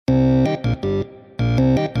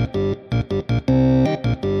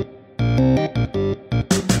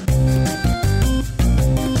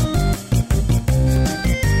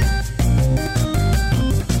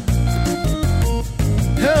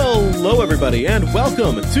everybody, and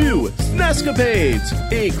welcome to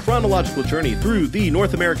SNEScapades, a chronological journey through the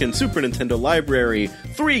North American Super Nintendo library.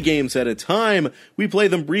 3 games at a time. We play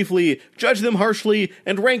them briefly, judge them harshly,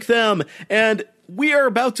 and rank them. And we are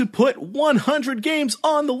about to put 100 games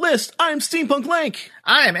on the list. I'm Steampunk Lank.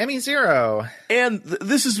 I'm Emmy Zero. And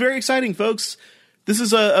this is very exciting, folks. This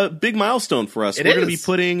is a big milestone for us. We're going to be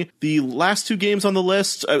putting the last 2 games on the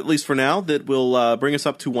list, at least for now, that will bring us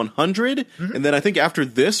up to 100. Mm-hmm. And then I think after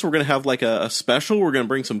this, we're going to have like a special. We're going to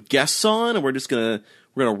bring some guests on, and we're going to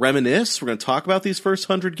reminisce. We're going to talk about these first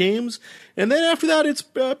 100 games. And then after that, it's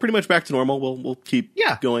pretty much back to normal. We'll keep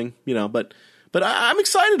going, But I'm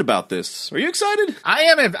excited about this. Are you excited?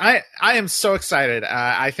 I am so excited.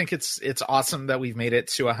 I think it's awesome that we've made it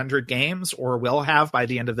to 100 games, or will have by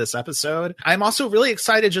the end of this episode. I'm also really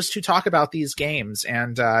excited just to talk about these games,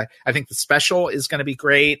 and I think the special is going to be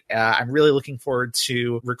great. I'm really looking forward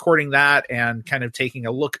to recording that and kind of taking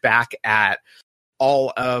a look back at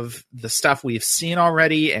all of the stuff we've seen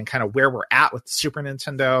already and kind of where we're at with the Super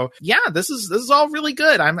Nintendo. Yeah, this is all really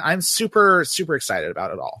good. I'm super, super excited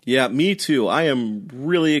about it all. Yeah, me too. I am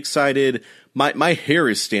really excited. My hair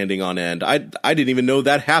is standing on end. I didn't even know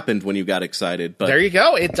that happened when you got excited. But there you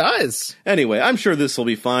go. It does. Anyway, I'm sure this will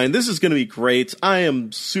be fine. This is going to be great. I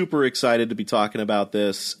am super excited to be talking about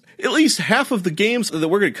this. At least half of the games that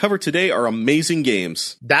we're going to cover today are amazing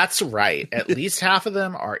games. That's right. At least half of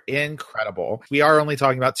them are incredible. We are only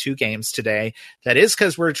talking about 2 games today. That is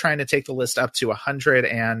because we're trying to take the list up to 100.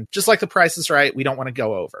 And just like The Price is Right, we don't want to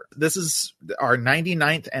go over. This is our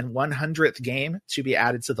 99th and 100th game to be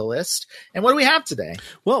added to the list. And what do we have today?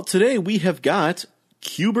 Well, today we have got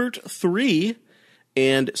Q*bert 3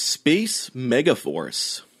 and Space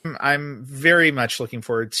Megaforce. I'm very much looking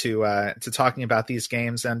forward to talking about these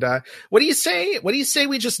games. And what do you say? What do you say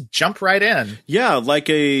we just jump right in? Yeah, like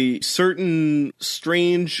a certain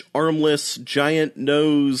strange, armless,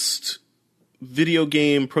 giant-nosed video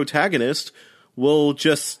game protagonist will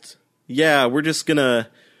just, we're just gonna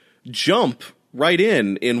jump right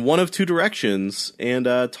in one of 2 directions and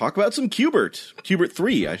talk about some Q*bert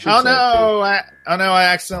 3, I should say. I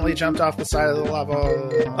accidentally jumped off the side of the level.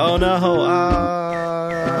 Oh no,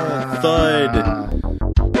 thud.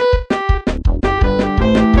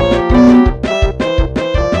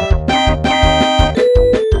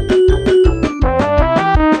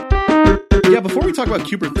 Before we talk about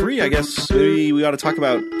Q*bert 3, I guess maybe we ought to talk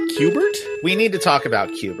about Q*bert? We need to talk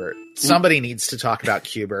about Q*bert. Somebody needs to talk about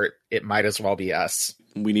Q*bert. It might as well be us.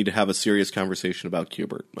 We need to have a serious conversation about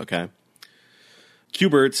Q*bert, okay?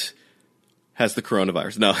 Q*bert has the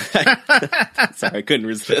coronavirus. No. Sorry, I couldn't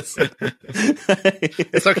resist.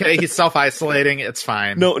 It's okay. He's self-isolating. It's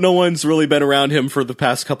fine. No one's really been around him for the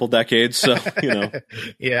past couple decades, so,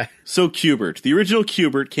 Yeah. So Q*bert. The original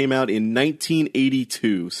Q*bert came out in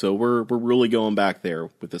 1982, so we're really going back there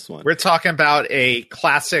with this one. We're talking about a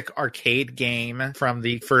classic arcade game from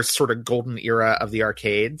the first sort of golden era of the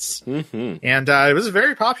arcades. Mm-hmm. And it was a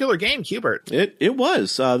very popular game, Q*bert. It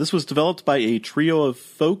was. This was developed by a trio of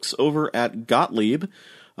folks over at Gottlieb,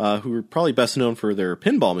 who were probably best known for their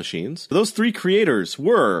pinball machines. Those 3 creators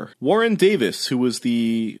were Warren Davis, who was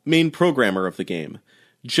the main programmer of the game,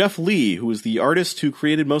 Jeff Lee, who was the artist who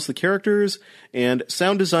created most of the characters, and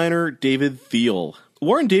sound designer David Thiel.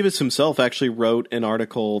 Warren Davis himself actually wrote an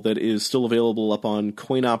article that is still available up on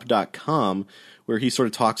coinop.com, where he sort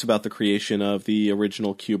of talks about the creation of the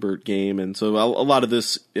original Q*bert game, and so a lot of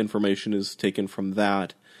this information is taken from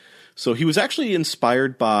that. So he was actually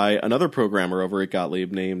inspired by another programmer over at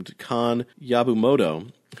Gottlieb named Kan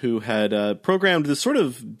Yabumoto, who had programmed this sort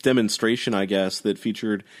of demonstration, I guess, that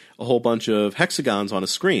featured a whole bunch of hexagons on a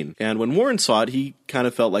screen. And when Warren saw it, he kind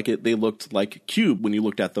of felt like they looked like a cube when you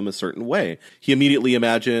looked at them a certain way. He immediately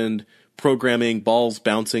imagined programming balls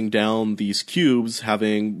bouncing down these cubes,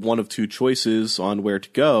 having one of 2 choices on where to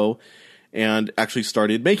go, and actually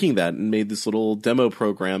started making that and made this little demo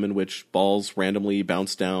program in which balls randomly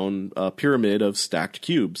bounce down a pyramid of stacked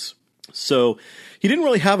cubes. So he didn't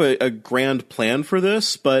really have a grand plan for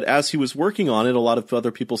this, but as he was working on it, a lot of other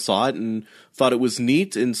people saw it and thought it was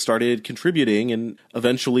neat and started contributing, and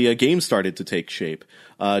eventually a game started to take shape.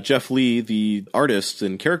 Jeff Lee, the artist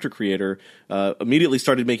and character creator, immediately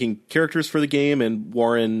started making characters for the game, and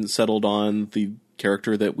Warren settled on the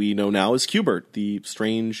character that we know now as Q*bert, the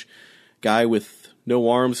strange guy with no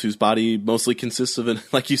arms whose body mostly consists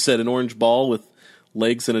of, like you said, an orange ball with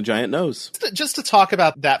legs and a giant nose. Just to talk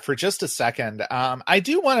about that for just a second, I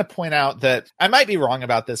do want to point out that I might be wrong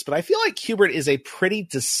about this, but I feel like Q*bert is a pretty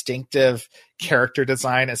distinctive character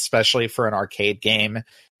design, especially for an arcade game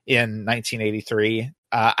in 1983.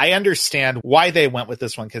 I understand why they went with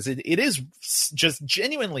this one, because it is just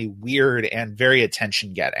genuinely weird and very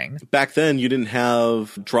attention-getting. Back then, you didn't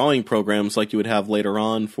have drawing programs like you would have later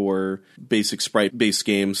on for basic sprite-based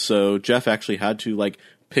games, so Jeff actually had to, like,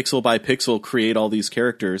 pixel by pixel create all these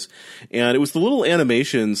characters. And it was the little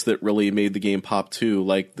animations that really made the game pop too,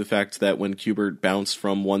 like the fact that when Q*bert bounced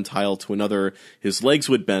from one tile to another, his legs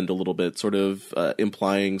would bend a little bit, sort of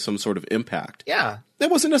implying some sort of impact. Yeah. That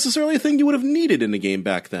wasn't necessarily a thing you would have needed in a game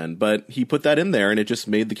back then, but he put that in there and it just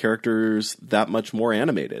made the characters that much more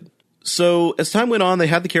animated. So as time went on, they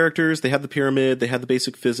had the characters, they had the pyramid, they had the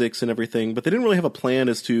basic physics and everything, but they didn't really have a plan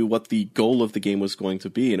as to what the goal of the game was going to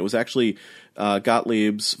be. And it was actually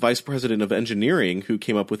Gottlieb's vice president of engineering who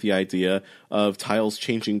came up with the idea of tiles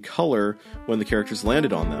changing color when the characters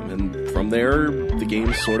landed on them. And from there, the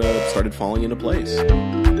game sort of started falling into place.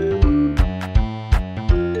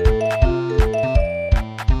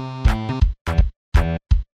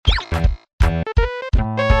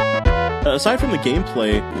 Aside from the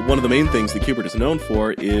gameplay, one of the main things that Q*bert is known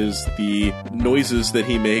for is the noises that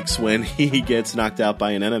he makes when he gets knocked out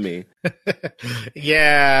by an enemy.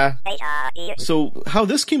 Yeah. So how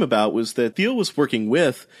this came about was that Thiel was working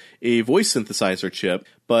with a voice synthesizer chip,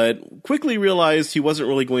 but quickly realized he wasn't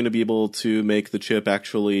really going to be able to make the chip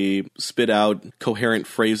actually spit out coherent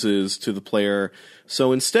phrases to the player.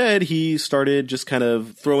 So instead, he started just kind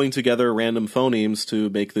of throwing together random phonemes to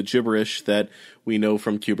make the gibberish that we know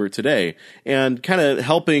from Q*bert today. And kind of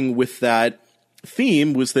helping with that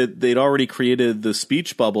theme was that they'd already created the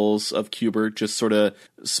speech bubbles of Q*bert, just sort of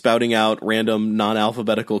spouting out random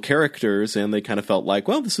non-alphabetical characters, and they kind of felt like,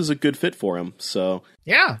 well, this is a good fit for him. So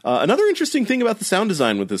yeah. Another interesting thing about the sound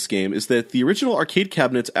design with this game is that the original arcade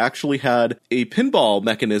cabinets actually had a pinball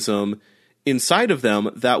mechanism inside of them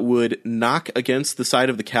that would knock against the side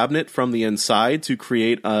of the cabinet from the inside to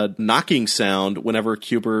create a knocking sound whenever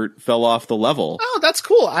Q*bert fell off the level. Oh, that's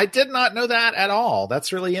cool. I did not know that at all.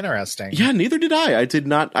 That's really interesting. Yeah, neither did I.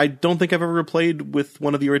 I don't think I've ever played with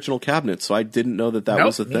one of the original cabinets, so I didn't know that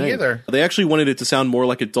was a thing. Me either. They actually wanted it to sound more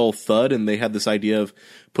like a dull thud, and they had this idea of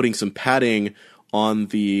putting some padding on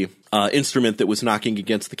the instrument that was knocking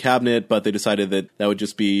against the cabinet, but they decided that would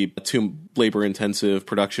just be too labor-intensive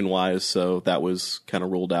production-wise, so that was kind of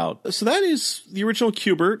ruled out. So that is the original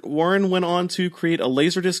Q*bert. Warren went on to create a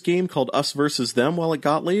Laserdisc game called Us vs. Them while at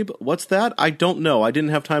Gottlieb. What's that? I don't know. I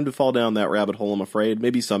didn't have time to fall down that rabbit hole, I'm afraid.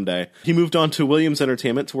 Maybe someday. He moved on to Williams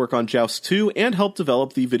Entertainment to work on Joust 2 and helped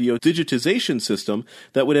develop the video digitization system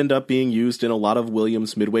that would end up being used in a lot of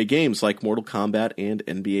Williams Midway games like Mortal Kombat and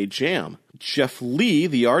NBA Jam. Jeff Lee,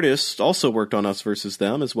 the artist, also worked on Us vs.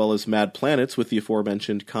 Them, as well as Mad Planets with the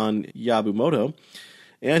aforementioned Kan Yabumoto.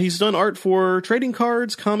 And he's done art for trading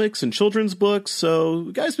cards, comics, and children's books, so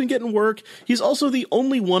the guy's been getting work. He's also the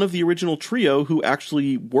only one of the original trio who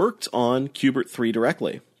actually worked on Q*bert 3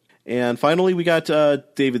 directly. And finally, we got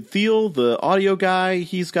David Thiel, the audio guy.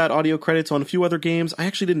 He's got audio credits on a few other games. I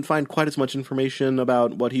actually didn't find quite as much information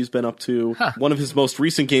about what he's been up to. One of his most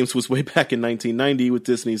recent games was way back in 1990 with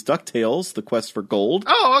Disney's DuckTales, The Quest for Gold.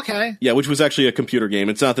 Oh, okay. Yeah, which was actually a computer game.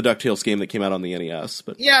 It's not the DuckTales game that came out on the NES.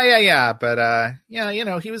 But Yeah. But,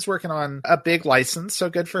 he was working on a big license, so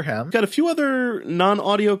good for him. Got a few other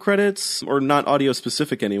non-audio credits, or not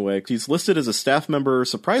audio-specific anyway. He's listed as a staff member,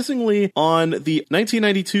 surprisingly, on the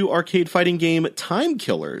 1992 arcade fighting game Time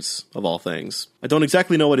Killers, of all things. I don't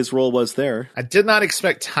exactly know what his role was there. I did not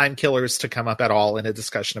expect Time Killers to come up at all in a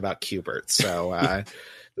discussion about Q*bert, so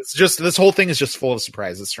this whole thing is just full of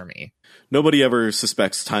surprises for me. Nobody ever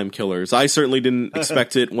suspects Time Killers. I certainly didn't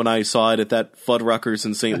expect it when I saw it at that Fuddruckers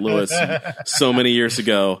in St. Louis so many years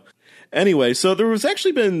ago. Anyway, so there was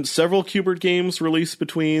actually been several Q*bert games released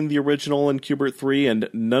between the original and Q*bert 3, and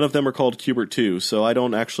none of them are called Q*bert 2, so I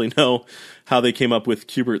don't actually know how they came up with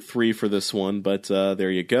Q*bert 3 for this one, but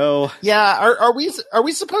there you go. Yeah, are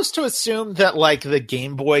we supposed to assume that, like, the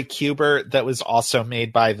Game Boy Q*bert that was also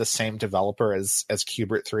made by the same developer as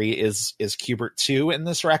Q*bert 3 is Q*bert 2 in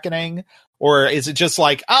this reckoning? Or is it just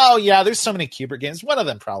like, oh yeah, there's so many Q*bert games, one of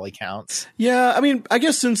them probably counts? Yeah, I mean, I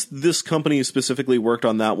guess since this company specifically worked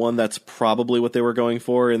on that one, that's probably what they were going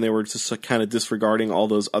for, and they were just kind of disregarding all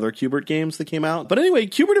those other Q*bert games that came out. But anyway,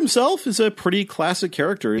 Q*bert himself is a pretty classic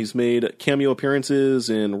character. He's made cameo appearances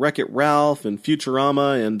in Wreck-It Ralph and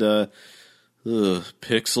Futurama and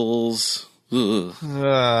Pixels.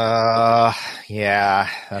 Yeah,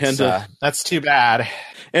 that's too bad.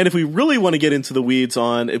 And if we really want to get into the weeds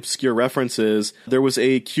on obscure references, there was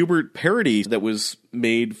a Q*bert parody that was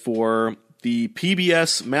made for the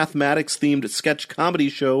PBS mathematics-themed sketch comedy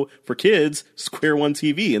show for kids, Square One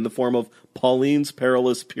TV, in the form of Pauline's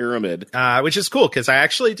Perilous Pyramid. Which is cool, because I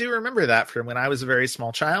actually do remember that from when I was a very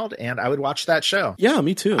small child, and I would watch that show. Yeah,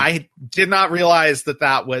 me too. I did not realize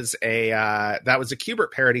that was a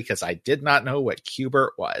Q*bert parody, because I did not know what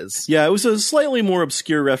Q*bert was. Yeah, it was a slightly more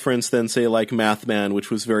obscure reference than, say, like Mathman, which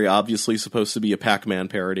was very obviously supposed to be a Pac-Man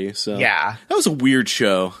parody. So yeah, that was a weird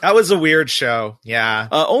show. Yeah.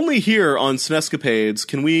 Only here on SNEScapades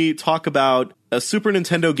can we talk about a Super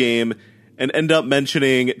Nintendo game and end up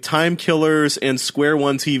mentioning Time Killers and Square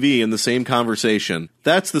One TV in the same conversation.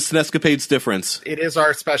 That's the SNEScapades difference. It is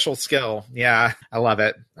our special skill. Yeah, I love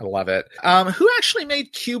it. Who actually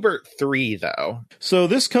made Q*bert 3, though? So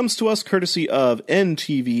this comes to us courtesy of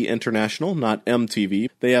NTV International, not MTV.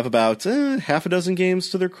 They have about half a dozen games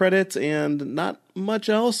to their credit and not much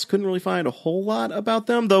else. Couldn't really find a whole lot about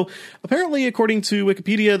them, though apparently, according to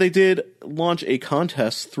Wikipedia, they did launch a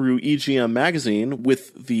contest through EGM Magazine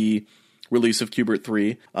with the release of Q*bert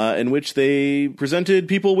 3, in which they presented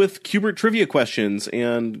people with Q*bert trivia questions,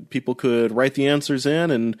 and people could write the answers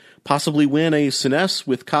in and possibly win a SNES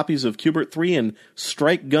with copies of Q*bert 3 and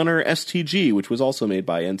Strike Gunner STG, which was also made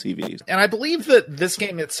by NTV. And I believe that this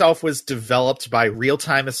game itself was developed by Real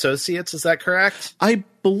Time Associates, is that correct? I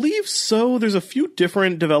believe so. There's a few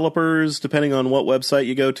different developers, depending on what website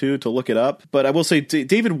you go to look it up. But I will say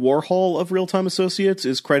David Warhol of Real Time Associates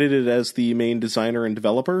is credited as the main designer and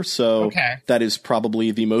developer, so that is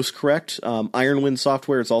probably the most correct. Ironwind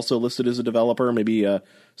Software is also listed as a developer, maybe a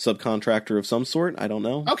subcontractor of some sort. I don't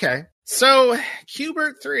know. Okay. So,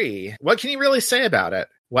 Q*bert 3, what can you really say about it?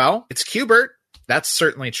 Well, it's Q*bert. That's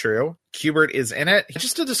certainly true. Q*bert is in it.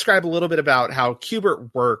 Just to describe a little bit about how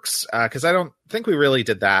Q*bert works, because I don't think we really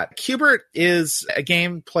did that. Q*bert is a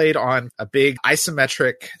game played on a big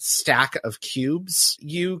isometric stack of cubes.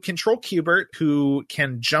 You control Q*bert, who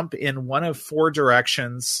can jump in one of 4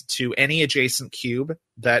 directions to any adjacent cube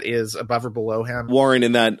that is above or below him. Warren,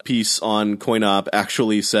 in that piece on CoinOp,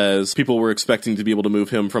 actually says people were expecting to be able to move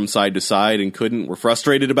him from side to side and couldn't. Were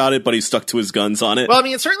frustrated about it, but he stuck to his guns on it. Well, I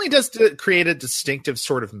mean, it certainly does create a distinctive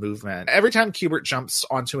sort of movement. Every time Q*bert jumps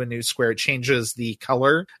onto a new square, it changes the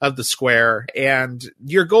color of the square, and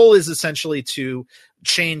your goal is essentially to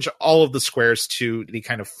change all of the squares to the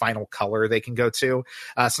kind of final color they can go to.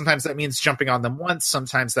 Sometimes that means jumping on them once.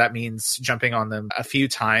 Sometimes that means jumping on them a few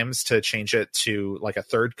times to change it to like a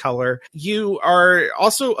third color. You are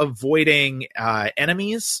also avoiding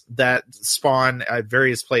enemies that spawn at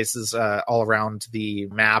various places all around the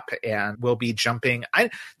map and will be jumping.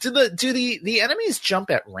 Do the enemies jump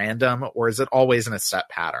at random, or is it always in a set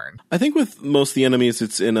pattern? I think with most of the enemies,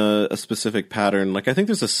 it's in a specific pattern. Like, I think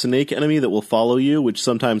there's a snake enemy that will follow you, which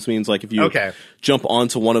sometimes means like if you jump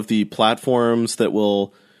onto one of the platforms that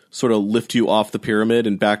will sort of lift you off the pyramid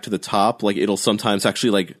and back to the top, like it'll sometimes actually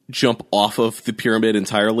like jump off of the pyramid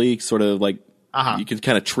entirely, sort of like you can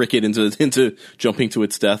kind of trick it into jumping to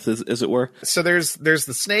its death, as it were. So there's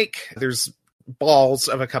the snake, there's balls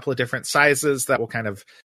of a couple of different sizes that will kind of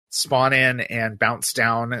spawn in and bounce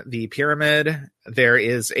down the pyramid. There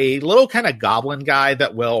is a little kind of goblin guy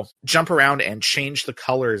that will jump around and change the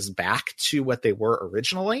colors back to what they were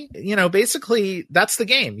originally. You know, basically that's the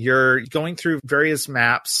game. You're going through various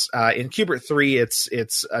maps. In Q*bert 3,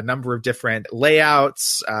 it's a number of different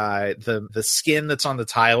layouts. The skin that's on the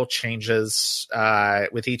tile changes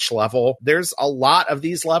with each level. There's a lot of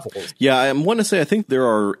these levels. Yeah, I want to say I think there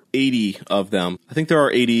are 80 of them. I think there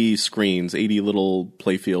are 80 screens, 80 little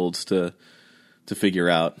playfields to figure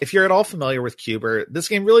out. If you're at all familiar with Q*bert, this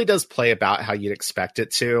game really does play about how you'd expect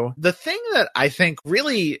it to. The thing that I think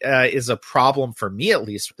really is a problem for me, at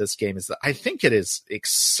least with this game, is that I think it is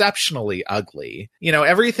exceptionally ugly. You know,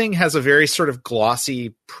 everything has a very sort of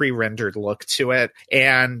glossy, pre-rendered look to it,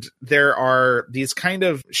 and there are these kind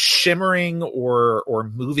of shimmering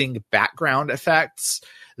or moving background effects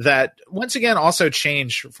that, once again, also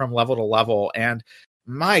change from level to level, and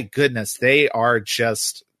my goodness, they are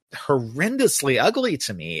just horrendously ugly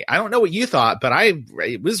to me. I don't know what you thought, but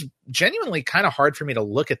it was genuinely kind of hard for me to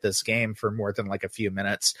look at this game for more than like a few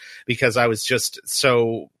minutes, because I was just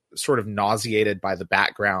so sort of nauseated by the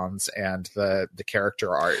backgrounds and the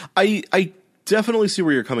character art. I definitely see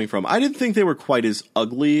where you're coming from. I didn't think they were quite as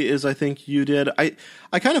ugly as I think you did.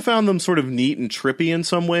 I kind of found them sort of neat and trippy in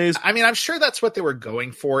some ways. I mean, I'm sure that's what they were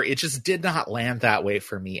going for. It just did not land that way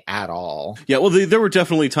for me at all. Yeah, well, there were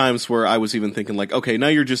definitely times where I was even thinking like, okay, now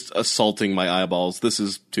you're just assaulting my eyeballs. This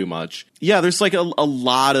is too much. Yeah, there's like a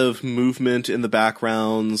lot of movement in the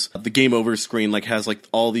backgrounds. The game over screen like has like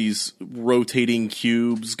all these rotating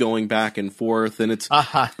cubes going back and forth, and it's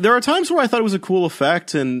there are times where I thought it was a cool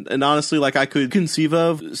effect, and honestly, like I could conceive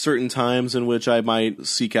of certain times in which I might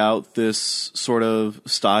seek out this sort of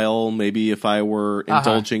style, maybe if I were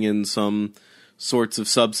indulging in some sorts of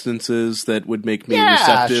substances that would make me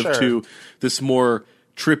receptive to this more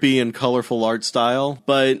trippy and colorful art style.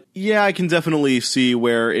 But yeah, I can definitely see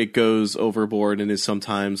where it goes overboard and is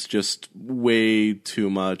sometimes just way too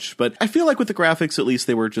much. But I feel like with the graphics, at least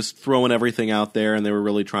they were just throwing everything out there and they were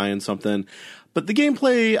really trying something. But the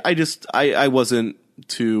gameplay, I wasn't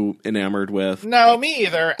too enamored with. No, me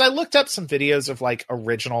either. I looked up some videos of like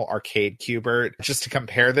original arcade Q*bert just to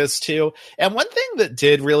compare this to. And one thing that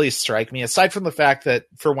did really strike me, aside from the fact that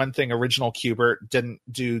for one thing, original Q*bert didn't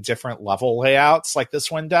do different level layouts like this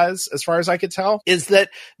one does, as far as I could tell, is that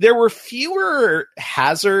there were fewer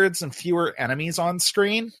hazards and fewer enemies on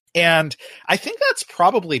screen. And I think that's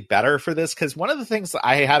probably better for this, because one of the things that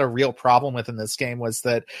I had a real problem with in this game was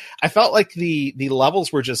that I felt like the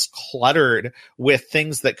levels were just cluttered with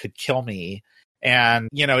things that could kill me. And,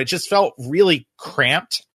 you know, it just felt really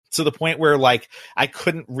cramped to the point where, like, I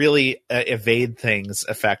couldn't really evade things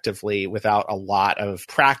effectively without a lot of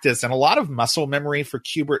practice and a lot of muscle memory for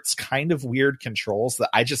Q*bert's kind of weird controls that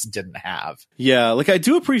I just didn't have. Yeah, like, I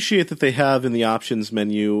do appreciate that they have in the options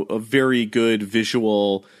menu a very good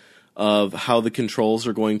visual of how the controls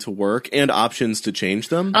are going to work and options to change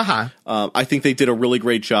them. I think they did a really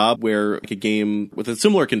great job where like, a game with a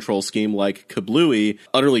similar control scheme like Kablooey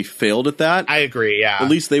utterly failed at that. I agree, yeah. At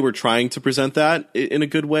least they were trying to present that in a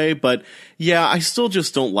good way, but yeah, I still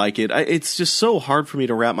just don't like it. It's just so hard for me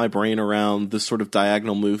to wrap my brain around this sort of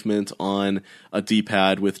diagonal movement on a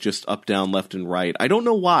D-pad with just up, down, left, and right. I don't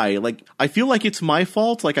know why. Like, I feel like it's my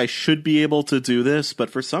fault. Like, I should be able to do this, but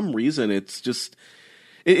for some reason, it's just...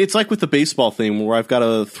 It's like with the baseball thing where I've got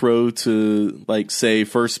to throw to, like, say,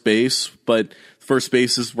 first base, but first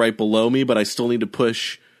base is right below me, but I still need to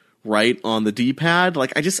push right on the D-pad.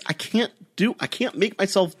 Like, I can't make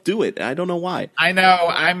myself do it. I don't know why. I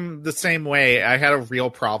know. I'm the same way. I had a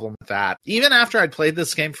real problem with that. Even after I'd played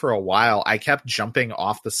this game for a while, I kept jumping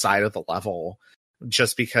off the side of the level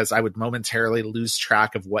just because I would momentarily lose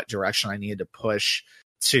track of what direction I needed to push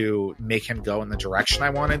to make him go in the direction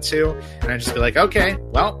I wanted to. And I'd just be like, okay,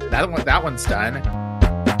 well, that one's done.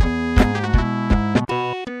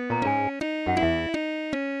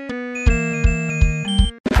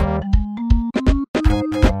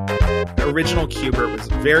 Original Q*bert was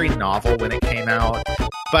very novel when it came out,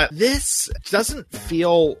 but this doesn't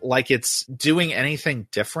feel like it's doing anything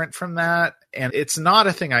different from that, and it's not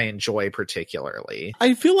a thing I enjoy particularly.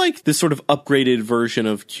 I feel like this sort of upgraded version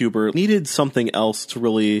of Q*bert needed something else to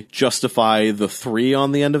really justify the 3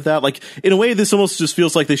 on the end of that. Like, in a way, this almost just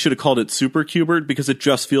feels like they should have called it Super Q*bert, because it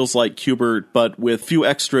just feels like Q*bert, but with few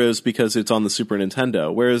extras because it's on the Super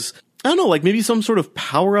Nintendo. Whereas, I don't know, like maybe some sort of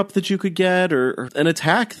power-up that you could get or an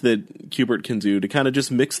attack that Q*bert can do to kind of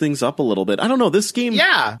just mix things up a little bit. I don't know, this game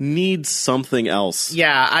needs something else.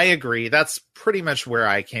 Yeah, I agree. That's pretty much where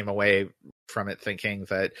I came away from it, thinking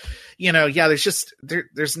that, you know, yeah,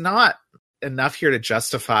 there's not enough here to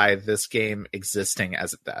justify this game existing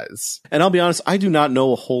as it does. And I'll be honest, I do not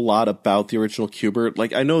know a whole lot about the original Q*bert.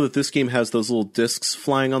 Like, I know that this game has those little discs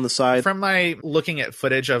flying on the side. From my looking at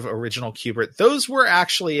footage of original Q*bert, those were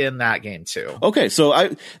actually in that game too. Okay, so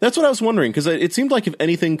that's what I was wondering, because it seemed like if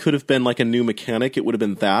anything could have been like a new mechanic, it would have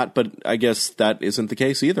been that, but I guess that isn't the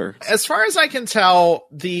case either. As far as I can tell,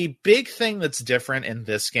 the big thing that's different in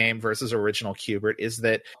this game versus original Q*bert is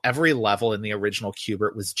that every level in the original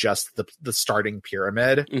Q*bert was just the starting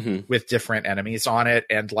pyramid with different enemies on it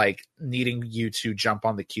and like needing you to jump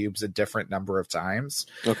on the cubes a different number of times.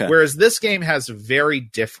 Okay. Whereas this game has very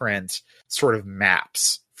different sort of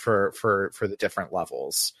maps for the different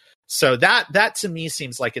levels. So that to me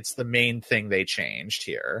seems like it's the main thing they changed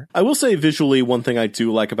here. I will say visually, one thing I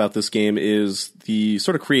do like about this game is the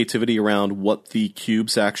sort of creativity around what the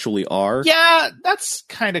cubes actually are. Yeah, that's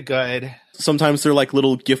kind of good. Sometimes they're like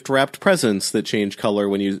little gift-wrapped presents that change color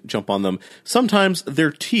when you jump on them. Sometimes they're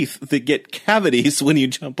teeth that get cavities when you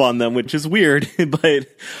jump on them, which is weird. But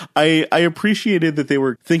I appreciated that they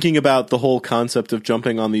were thinking about the whole concept of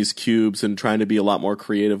jumping on these cubes and trying to be a lot more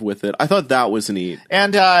creative with it. I thought that was neat.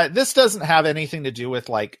 And this doesn't have anything to do with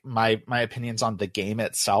like my opinions on the game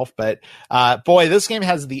itself, but boy, this game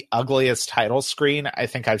has the ugliest title screen I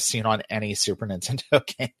think I've seen on any Super Nintendo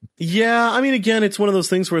game. Yeah, I mean, again, it's one of those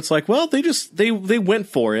things where it's like, well, they went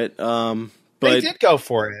for it. But they did go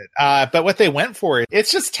for it. But what they went for,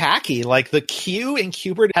 it's just tacky. Like the Q in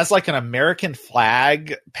Q*bert has like an American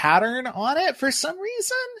flag pattern on it for some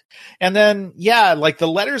reason. And then, yeah, like the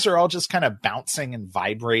letters are all just kind of bouncing and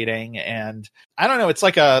vibrating. And I don't know, it's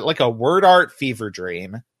like a word art fever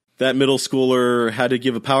dream. that middle schooler had to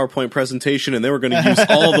give a PowerPoint presentation and they were going to use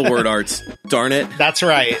all the word arts. Darn it. That's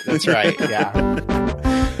right. Yeah.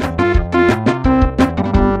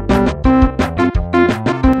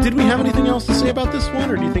 Did we have anything else to say about this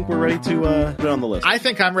one, or do you think we're ready to put it on the list? I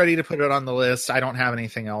think I'm ready to put it on the list. I don't have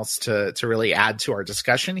anything else to really add to our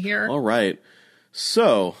discussion here. All right.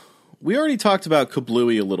 So, we already talked about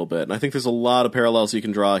Kablooey a little bit, and I think there's a lot of parallels you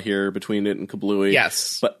can draw here between it and Kablooey.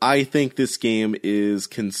 Yes. But I think this game is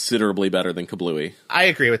considerably better than Kablooey. I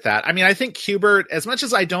agree with that. I mean, I think Q*bert, as much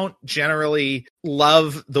as I don't generally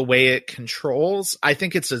love the way it controls, I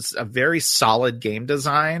think it's a very solid game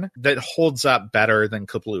design that holds up better than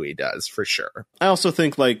Kablooey does, for sure. I also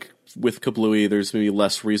think, like, with Kablooey, there's maybe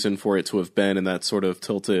less reason for it to have been in that sort of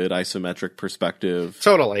tilted isometric perspective.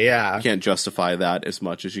 Totally, yeah. You can't justify that as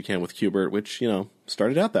much as you can with Q*bert, which,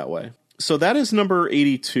 started out that way. So that is number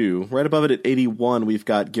 82. Right above it at 81, we've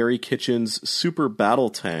got Gary Kitchen's Super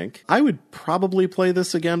Battle Tank. I would probably play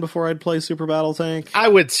this again before I'd play Super Battle Tank. I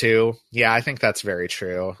would too. Yeah, I think that's very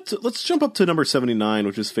true. So let's jump up to number 79,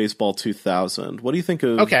 which is Faceball 2000. What do you think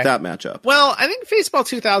of that matchup? Well, I think Faceball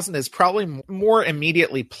 2000 is probably more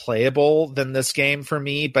immediately playable than this game for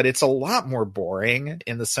me, but it's a lot more boring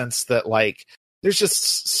in the sense that, like, there's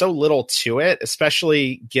just so little to it,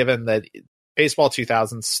 especially given that Baseball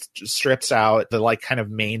 2000 strips out the like kind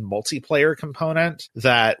of main multiplayer component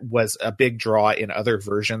that was a big draw in other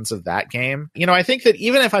versions of that game. I think that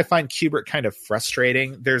even if I find Q*bert kind of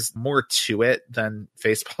frustrating, there's more to it than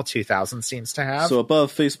Baseball 2000 seems to have. So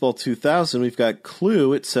above Baseball 2000, we've got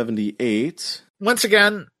Clue at 78. Once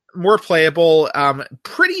again, more playable,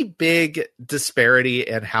 pretty big disparity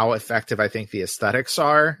in how effective I think the aesthetics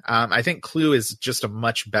are. I think Clue is just a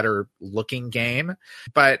much better looking game,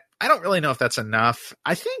 but I don't really know if that's enough.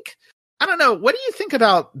 I don't know. What do you think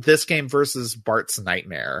about this game versus Bart's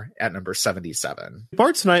Nightmare at number 77?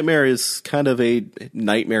 Bart's Nightmare is kind of a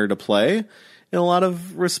nightmare to play in a lot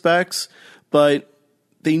of respects, but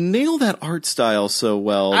they nail that art style so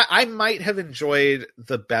well. I might have enjoyed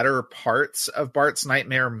the better parts of Bart's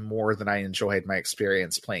Nightmare more than I enjoyed my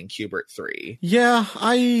experience playing Q*bert 3. Yeah,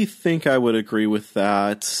 I think I would agree with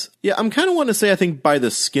that. Yeah, I'm kind of wanting to say I think by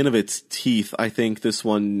the skin of its teeth, I think this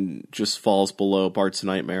one just falls below Bart's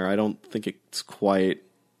Nightmare. I don't think it's quite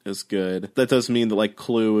as good. That does mean that, like,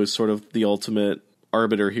 Clue is sort of the ultimate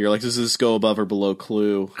arbiter here. Like, does this go above or below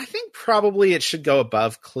Clue? I think probably it should go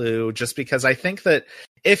above Clue, just because I think that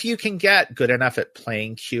if you can get good enough at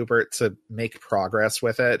playing Q*bert to make progress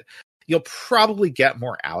with it, you'll probably get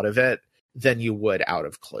more out of it than you would out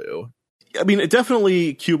of Clue. I mean,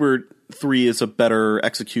 definitely Q*bert 3 is a better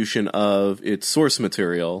execution of its source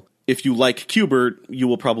material. If you like Q*bert, you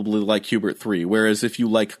will probably like Q*bert 3. Whereas if you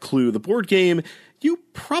like Clue, the board game, you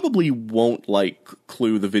probably won't like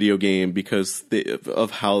Clue, the video game, because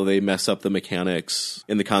of how they mess up the mechanics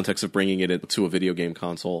in the context of bringing it to a video game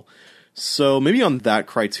console. So maybe on that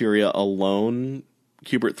criteria alone,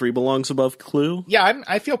 Q*bert 3 belongs above Clue. Yeah,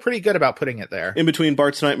 I feel pretty good about putting it there. In between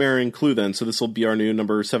Bart's Nightmare and Clue, then. So this will be our new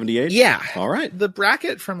number 78? Yeah. All right. The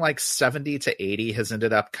bracket from like 70 to 80 has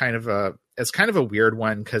ended up kind of a weird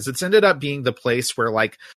one, because it's ended up being the place where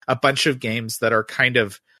like a bunch of games that are kind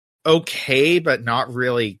of okay but not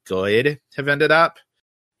really good have ended up.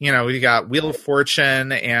 We got Wheel of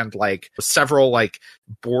Fortune and like several like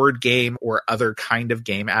board game or other kind of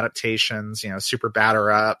game adaptations, Super Batter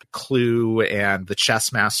Up, Clue, and the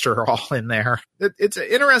Chess Master are all in there. It's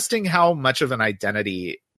interesting how much of an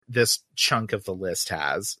identity this chunk of the list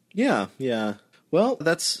has. Yeah. Well,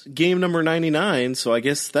 that's game number 99, so I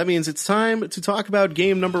guess that means it's time to talk about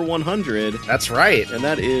game number 100. That's right. And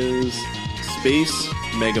that is Space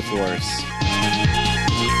Megaforce.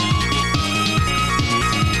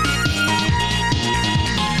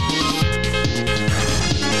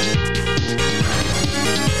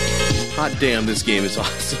 Hot damn, this game is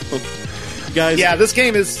awesome. Guys. Yeah, this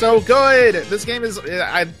game is so good. This game is...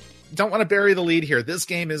 I don't want to bury the lead here. This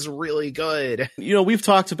game is really good. We've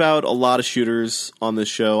talked about a lot of shooters on this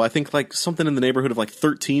show. I think like something in the neighborhood of like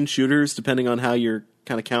 13 shooters, depending on how you're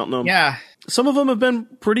kind of counting them. Yeah. Some of them have been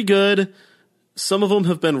pretty good. Some of them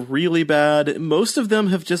have been really bad. Most of them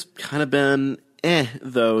have just kind of been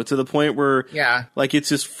though, to the point where like it's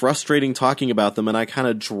just frustrating talking about them, and I kind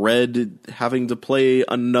of dread having to play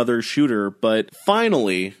another shooter. But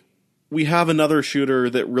finally, we have another shooter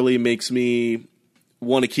that really makes me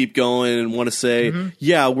want to keep going and want to say,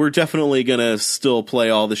 yeah, we're definitely going to still play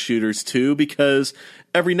all the shooters too, because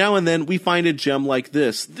every now and then we find a gem like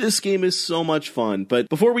this. This game is so much fun. But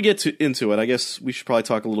before we get into it, I guess we should probably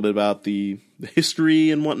talk a little bit about the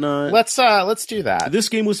history and whatnot. Let's do that. This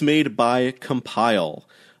game was made by Compile.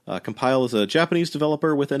 Compile is a Japanese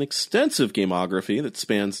developer with an extensive gamography that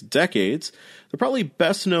spans decades. They're probably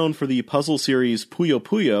best known for the puzzle series Puyo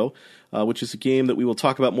Puyo, which is a game that we will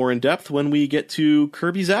talk about more in depth when we get to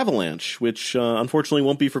Kirby's Avalanche, which unfortunately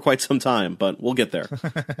won't be for quite some time, but we'll get there.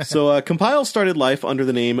 So Compile started life under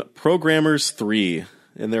the name Programmers 3,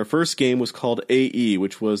 and their first game was called AE,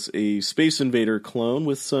 which was a Space Invader clone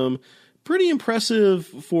with some pretty impressive,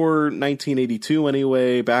 for 1982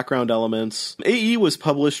 anyway, background elements. AE was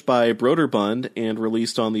published by Broderbund and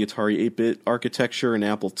released on the Atari 8-bit architecture and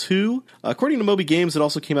Apple II. According to Moby Games, it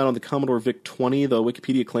also came out on the Commodore VIC-20, though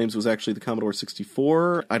Wikipedia claims it was actually the Commodore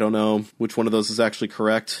 64. I don't know which one of those is actually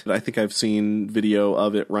correct. I think I've seen video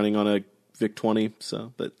of it running on a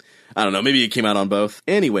VIC-20, but I don't know, maybe it came out on both.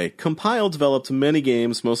 Anyway, Compile developed many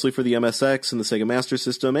games, mostly for the MSX and the Sega Master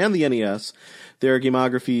System and the NES. Their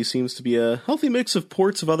gamography seems to be a healthy mix of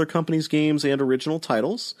ports of other companies' games and original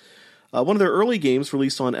titles. One of their early games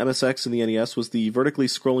released on MSX and the NES was the vertically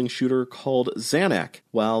scrolling shooter called Zanak.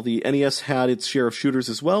 While the NES had its share of shooters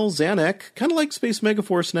as well, Zanak, kind of like Space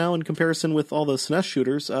Megaforce now in comparison with all the SNES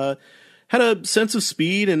shooters, had a sense of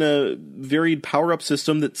speed and a varied power-up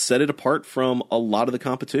system that set it apart from a lot of the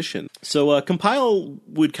competition. So Compile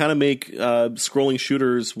would kind of make scrolling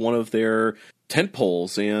shooters one of their tent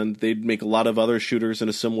poles, and they'd make a lot of other shooters in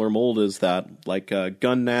a similar mold as that, like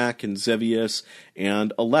Gunnak and Xevious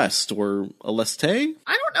and Aleste, or Aleste?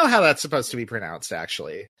 I don't know how that's supposed to be pronounced,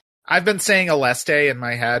 actually. I've been saying Aleste in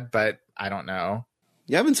my head, but I don't know.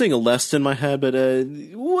 Yeah, I've been saying Aleste in my head, but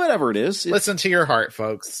whatever it is. Listen to your heart,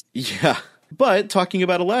 folks. Yeah. But talking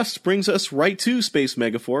about Aleste brings us right to Space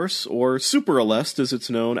Megaforce, or Super Aleste as it's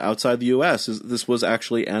known outside the US. This was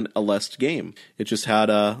actually an Aleste game. It just had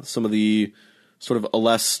some of the sort of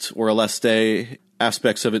Aleste or Aleste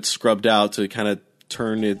aspects of it scrubbed out to kind of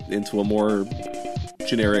turn it into a more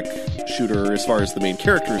generic shooter as far as the main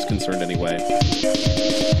character is concerned anyway.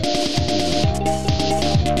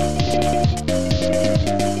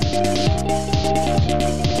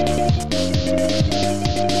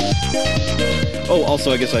 Oh,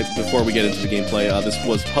 also, I guess before we get into the gameplay, this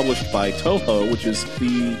was published by Toho, which is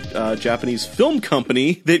the Japanese film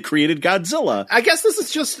company that created Godzilla. I guess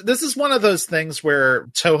this is one of those things where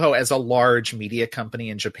Toho, as a large media company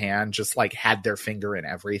in Japan, just like had their finger in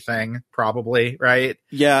everything, probably, right?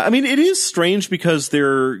 Yeah, I mean, it is strange because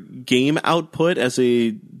their game output as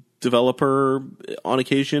a developer on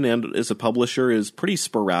occasion and as a publisher is pretty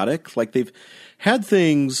sporadic. Like, they've had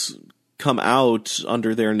things come out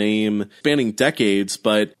under their name spanning decades,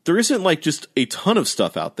 but there isn't like just a ton of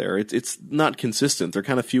stuff out there. It's not consistent. They're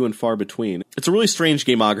kind of few and far between. It's a really strange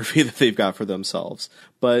gamography that they've got for themselves.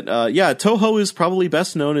 But yeah, Toho is probably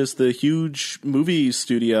best known as the huge movie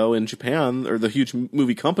studio in Japan, or the huge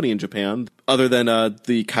movie company in Japan. Other than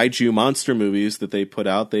the kaiju monster movies that they put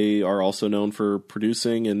out, they are also known for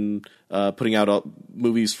producing and putting out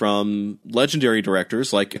movies from legendary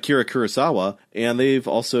directors like Akira Kurosawa, and they've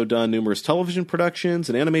also done numerous television productions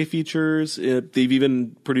and anime features. They've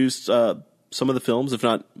even produced some of the films, if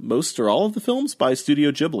not most or all of the films, by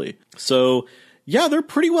Studio Ghibli. So yeah, they're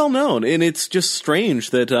pretty well known, and it's just strange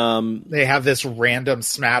that they have this random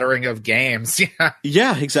smattering of games.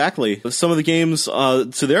 Yeah, exactly. Some of the games,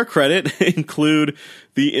 to their credit, include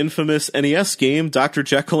the infamous NES game Dr.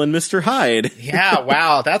 Jekyll and Mr. Hyde. Yeah,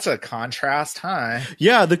 wow, that's a contrast, huh?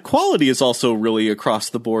 Yeah, the quality is also really across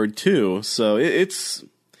the board too. So it's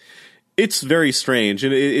very strange,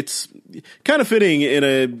 and it's kind of fitting in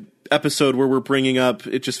a episode where we're bringing up,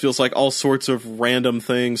 it just feels like all sorts of random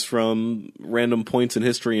things from random points in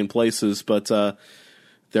history and places, but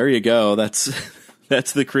there you go. That's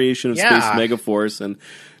the creation of Space Megaforce, and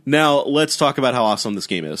now let's talk about how awesome this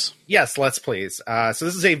game is. Yes, let's please. So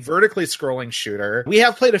this is a vertically scrolling shooter. We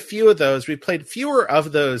have played a few of those. We've played fewer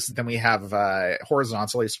of those than we have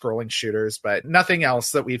horizontally scrolling shooters, but nothing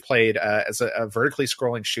else that we've played as a vertically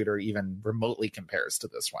scrolling shooter even remotely compares to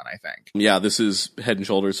this one, I think. Yeah, this is head and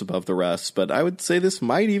shoulders above the rest, but I would say this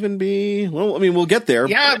might even be, well, I mean, we'll get there.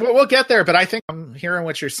 Yeah, we'll get there, but I think I'm hearing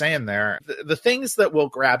what you're saying there. The things that will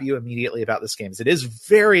grab you immediately about this game is it is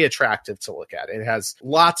very attractive to look at. It has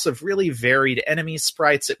lots of really varied enemy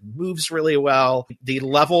sprites. It moves really well. The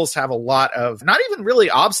levels have a lot of not even really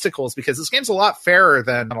obstacles, because this game's a lot fairer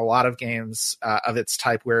than a lot of games of its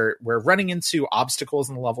type where running into obstacles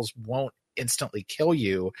in the levels won't instantly kill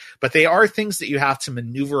you, but they are things that you have to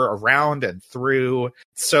maneuver around and through.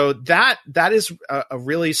 So that is a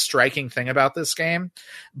really striking thing about this game.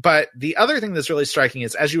 But the other thing that's really striking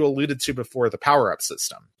is, as you alluded to before, the power-up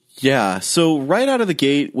system. Yeah, so right out of the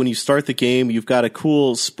gate, when you start the game, you've got a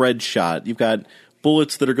cool spread shot. You've got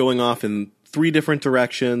bullets that are going off in 3 different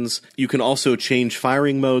directions. You can also change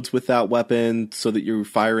firing modes with that weapon so that you're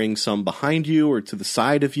firing some behind you or to the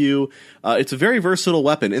side of you. It's a very versatile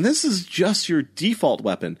weapon, and this is just your default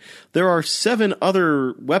weapon. There are 7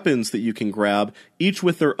 other weapons that you can grab, each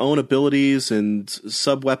with their own abilities and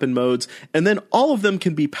sub-weapon modes, and then all of them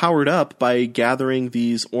can be powered up by gathering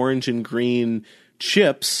these orange and green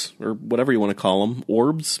chips, or whatever you want to call them,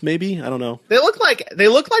 orbs maybe, I don't know. They look like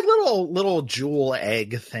little jewel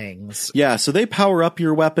egg things. Yeah, so they power up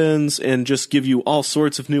your weapons and just give you all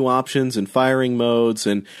sorts of new options and firing modes.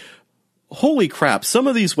 And holy crap, some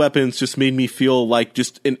of these weapons just made me feel like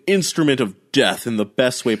just an instrument of death in the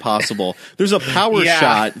best way possible. There's a power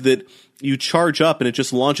shot that you charge up and it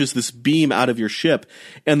just launches this beam out of your ship.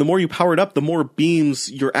 And the more you power it up, the more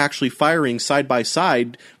beams you're actually firing side by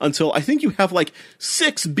side, until I think you have like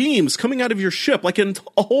 6 beams coming out of your ship. Like a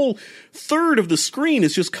whole third of the screen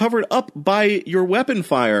is just covered up by your weapon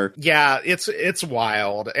fire. Yeah, it's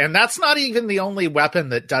wild. And that's not even the only weapon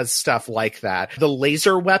that does stuff like that. The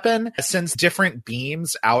laser weapon sends different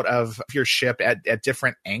beams out of your ship at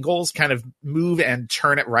different angles, kind of move and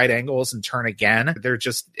turn at right angles and turn again. There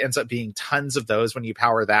just ends up being tons of those when you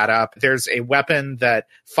power that up. There's a weapon that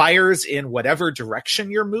fires in whatever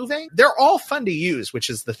direction you're moving. They're all fun to use, which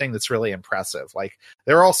is the thing that's really impressive. Like,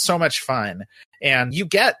 they're all so much fun, and you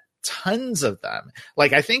get tons of them.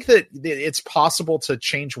 Like, I think that it's possible to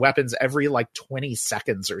change weapons every like 20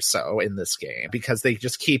 seconds or so in this game, because they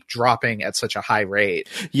just keep dropping at such a high rate.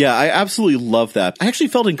 Yeah, I absolutely love that. I actually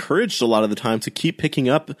felt encouraged a lot of the time to keep picking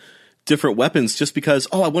up different weapons, just because,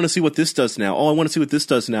 I want to see what this does now. I want to see what this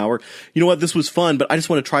does now. Or, you know what, this was fun, but I just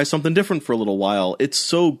want to try something different for a little while. It's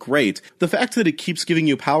so great. The fact that it keeps giving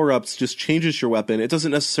you power-ups just changes your weapon. It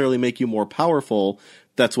doesn't necessarily make you more powerful.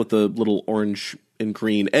 That's what the little orange and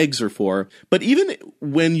green eggs are for. But even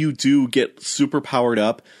when you do get super powered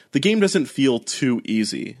up, the game doesn't feel too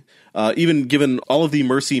easy. Even given all of the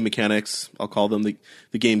mercy mechanics, I'll call them,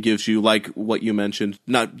 the game gives you, like what you mentioned,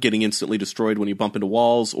 not getting instantly destroyed when you bump into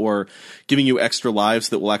walls, or giving you extra lives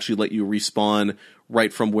that will actually let you respawn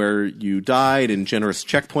right from where you died, and generous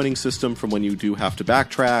checkpointing system from when you do have to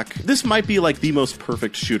backtrack. This might be like the most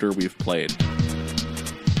perfect shooter we've played.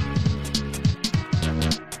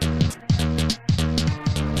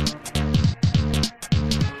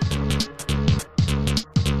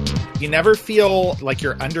 You never feel like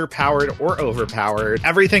you're underpowered or overpowered.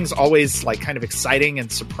 Everything's always like kind of exciting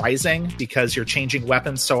and surprising, because you're changing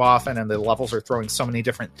weapons so often and the levels are throwing so many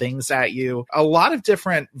different things at you. A lot of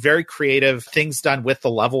different, very creative things done with the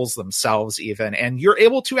levels themselves even. And you're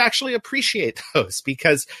able to actually appreciate those,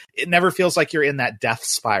 because it never feels like you're in that death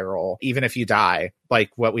spiral, even if you die, like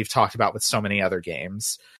what we've talked about with so many other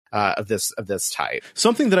games. Of this type.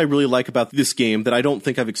 Something that I really like about this game that I don't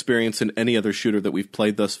think I've experienced in any other shooter that we've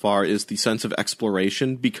played thus far is the sense of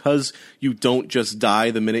exploration. Because you don't just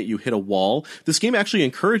die the minute you hit a wall, this game actually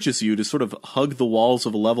encourages you to sort of hug the walls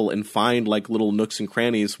of a level and find like little nooks and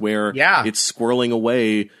crannies where it's squirreling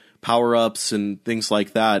away power-ups and things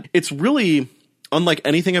like that. It's really unlike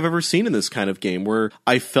anything I've ever seen in this kind of game, where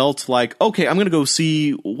I felt like, okay, I'm going to go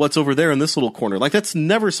see what's over there in this little corner. Like, that's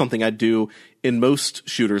never something I'd do in most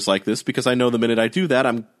shooters like this, because I know the minute I do that,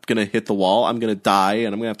 I'm going to hit the wall, I'm going to die, and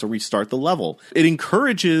I'm going to have to restart the level. It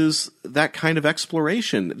encourages that kind of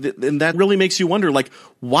exploration, and that really makes you wonder, like,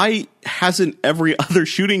 why hasn't every other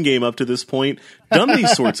shooting game up to this point done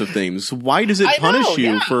these sorts of things? Why does it punish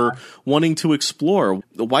you for wanting to explore?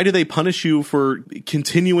 Why do they punish you for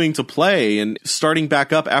continuing to play and starting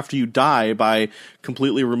back up after you die by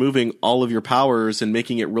completely removing all of your powers and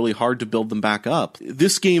making it really hard to build them back up?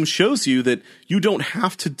 This game shows you that you don't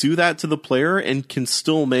have to do that to the player and can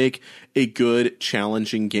still make a good,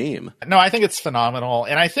 challenging game. No, I think it's phenomenal.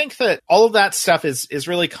 And I think that all of that stuff is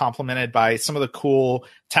really complemented by some of the cool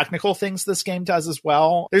technical things this game does as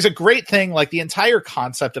well. There's a great thing, like the entire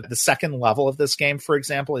concept of the second level of this game, for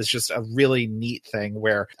example, is just a really neat thing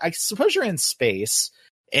where I suppose you're in space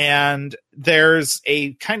And there's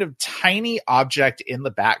a kind of tiny object in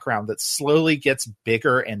the background that slowly gets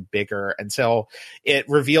bigger and bigger until it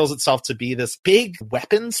reveals itself to be this big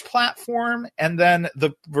weapons platform. And then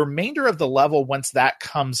the remainder of the level, once that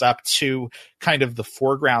comes up to kind of the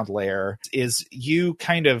foreground layer, is you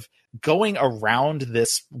kind of going around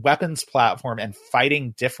this weapons platform and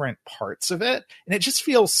fighting different parts of it. And it just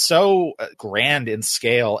feels so grand in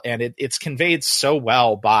scale. And it's conveyed so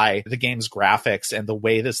well by the game's graphics and the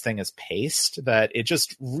way this thing is paced that it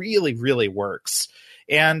just really, really works.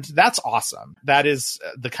 And that's awesome. That is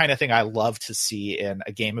the kind of thing I love to see in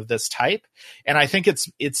a game of this type. And I think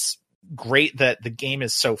it's great that the game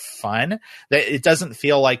is so fun that it doesn't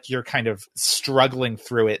feel like you're kind of struggling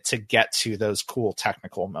through it to get to those cool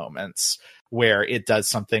technical moments where it does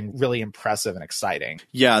something really impressive and exciting.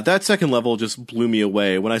 Yeah, that second level just blew me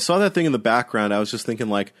away. When I saw that thing in the background, I was just thinking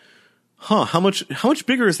like, how much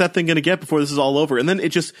bigger is that thing going to get before this is all over? And then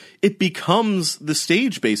it becomes the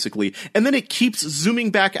stage basically. And then it keeps zooming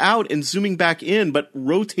back out and zooming back in, but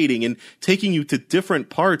rotating and taking you to different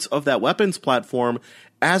parts of that weapons platform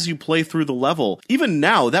as you play through the level. Even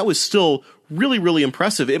now, that was still really, really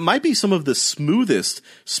impressive. It might be some of the smoothest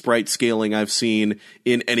sprite scaling I've seen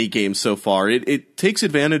in any game so far. It takes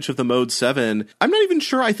advantage of the Mode 7. I'm not even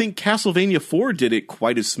sure I think Castlevania 4 did it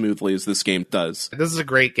quite as smoothly as this game does. This is a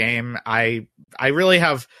great game. I really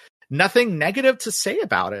have nothing negative to say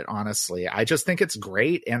about it, honestly. I just think it's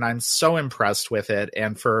great, and I'm so impressed with it.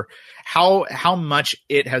 And for how much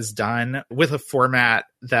it has done with a format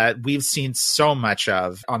that we've seen so much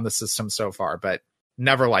of on the system so far, but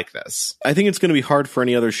never like this. I think it's going to be hard for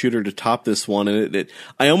any other shooter to top this one. And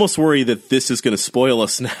I almost worry that this is going to spoil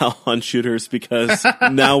us now on shooters, because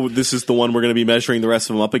now this is the one we're going to be measuring the rest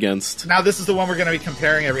of them up against. Now this is the one we're going to be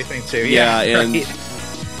comparing everything to. Yeah, and right.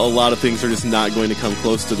 A lot of things are just not going to come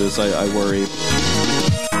close to this, I worry.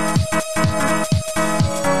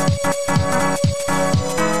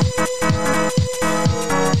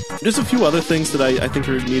 There's a few other things that I think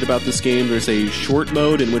are neat about this game. There's a short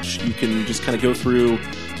mode in which you can just kind of go through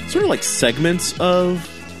sort of like segments of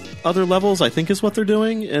other levels, I think is what they're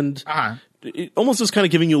doing. And it almost just kind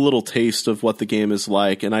of giving you a little taste of what the game is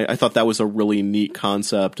like. And I thought that was a really neat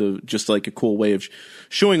concept of just like a cool way of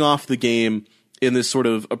showing off the game in this sort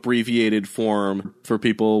of abbreviated form for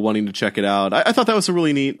people wanting to check it out. I thought that was a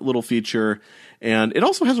really neat little feature. And it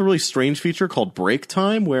also has a really strange feature called break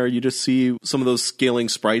time, where you just see some of those scaling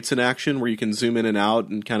sprites in action, where you can zoom in and out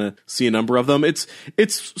and kind of see a number of them. It's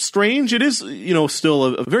strange. It is, still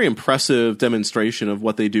a very impressive demonstration of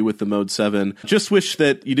what they do with the Mode 7. Just wish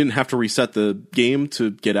that you didn't have to reset the game to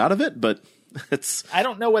get out of it, but I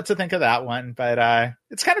don't know what to think of that one, but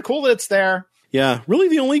it's kind of cool that it's there. Yeah, really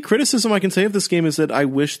the only criticism I can say of this game is that I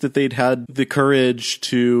wish that they'd had the courage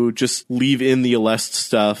to just leave in the Aleste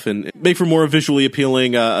stuff and make for more visually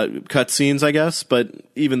appealing cutscenes, I guess, but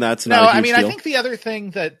even that's not a huge deal. I think the other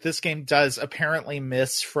thing that this game does apparently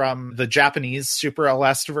miss from the Japanese Super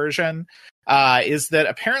Aleste version is that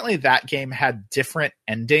apparently that game had different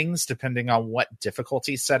endings depending on what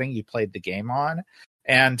difficulty setting you played the game on.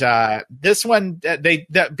 And this one,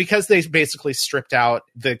 because they basically stripped out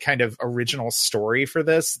the kind of original story for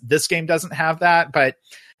this game doesn't have that. But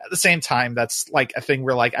at the same time, that's like a thing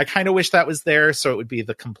where like I kind of wish that was there, so it would be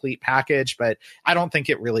the complete package. But I don't think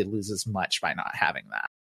it really loses much by not having that.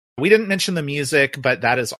 We didn't mention the music, but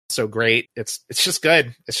that is also great. It's just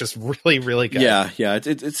good. It's just really, really good. Yeah.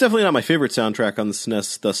 It's definitely not my favorite soundtrack on the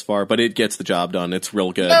SNES thus far, but it gets the job done. It's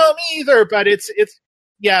real good. No, me either. But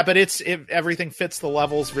everything fits the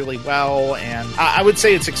levels really well, and I would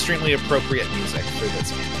say it's extremely appropriate music for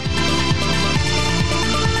this game.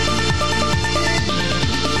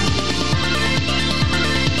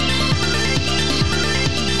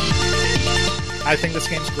 I think this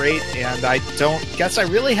game's great, and I don't guess I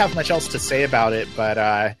really have much else to say about it, but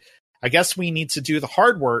I guess we need to do the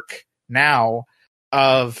hard work now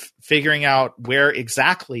of figuring out where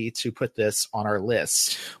exactly to put this on our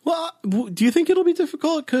list. Well, do you think it'll be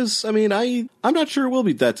difficult? Because, I'm not sure it will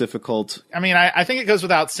be that difficult. I think it goes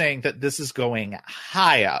without saying that this is going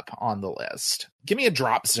high up on the list. Give me a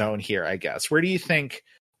drop zone here, I guess. Where do you think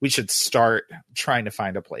we should start trying to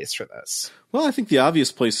find a place for this? Well, I think the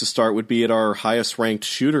obvious place to start would be at our highest ranked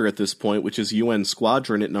shooter at this point, which is UN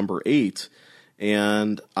Squadron at number 8.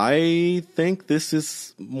 And I think this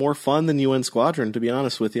is more fun than UN Squadron, to be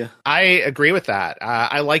honest with you. I agree with that.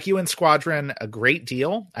 I like UN Squadron a great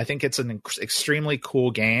deal. I think it's an extremely cool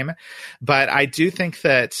game. But I do think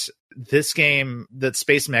that this game, that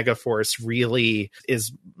Space Megaforce, really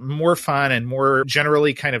is more fun and more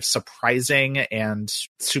generally kind of surprising and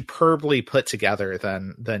superbly put together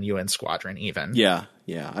than UN Squadron even. Yeah,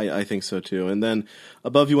 I think so too. And then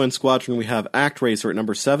above UN Squadron, we have ActRaiser at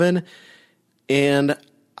number 7. And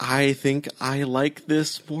I think I like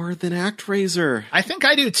this more than ActRaiser. I think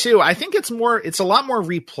I do too. I think it's a lot more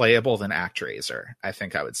replayable than ActRaiser, I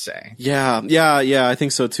think I would say. Yeah, I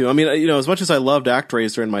think so too. I mean, as much as I loved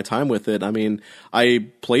ActRaiser in my time with it, I mean, I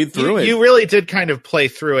played through it. You really did kind of play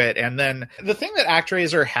through it. And then the thing that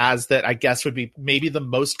ActRaiser has that I guess would be maybe the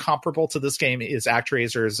most comparable to this game is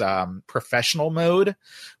ActRaiser's professional mode,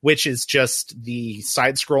 which is just the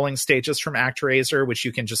side-scrolling stages from ActRaiser, which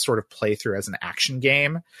you can just sort of play through as an action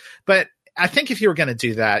game. But I think if you were going to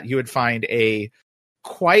do that, you would find a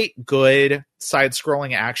quite good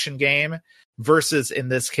side-scrolling action game versus, in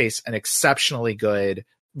this case, an exceptionally good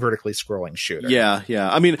vertically scrolling shooter. Yeah.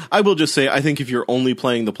 I mean, I will just say, I think if you're only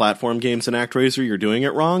playing the platform games in ActRaiser, you're doing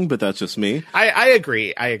it wrong, but that's just me. I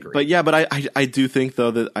agree. But yeah, I do think,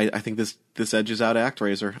 though, that I think this edges out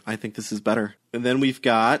ActRaiser. I think this is better. And then we've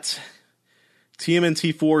got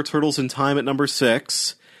TMNT 4 Turtles in Time at number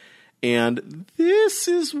 6. And this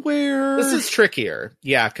is trickier.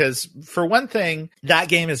 Yeah, because for one thing, that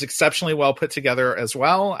game is exceptionally well put together as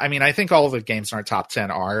well. I mean, I think all of the games in our top 10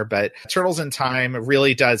 are, but Turtles in Time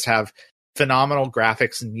really does have phenomenal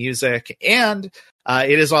graphics and music. And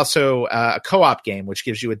it is also a co-op game, which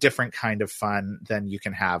gives you a different kind of fun than you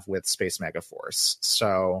can have with Space Megaforce.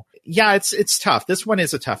 So yeah, it's tough. This one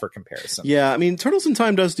is a tougher comparison. Yeah, I mean, Turtles in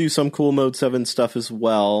Time does do some cool Mode 7 stuff as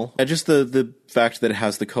well. And just the fact that it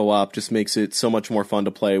has the co-op just makes it so much more fun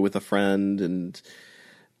to play with a friend. And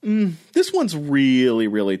this one's really,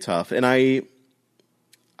 really tough. And I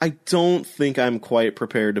don't think I'm quite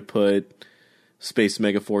prepared to put Space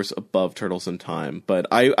Megaforce above Turtles in Time, but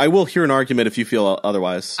I will hear an argument if you feel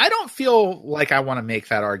otherwise. I don't feel like I want to make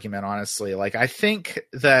that argument, honestly. Like, I think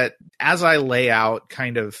that as I lay out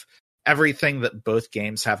kind of everything that both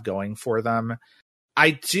games have going for them, I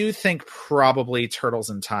do think probably Turtles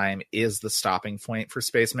in Time is the stopping point for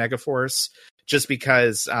Space Megaforce, just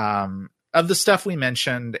because of the stuff we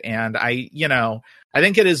mentioned. And I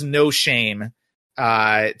think it is no shame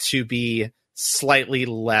to be slightly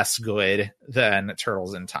less good than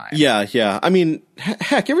Turtles in Time. Yeah. I mean,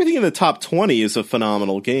 heck, everything in the top 20 is a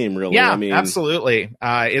phenomenal game, really. Yeah, I mean, absolutely.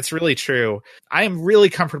 It's really true. I am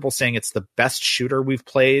really comfortable saying it's the best shooter we've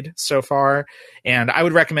played so far, and I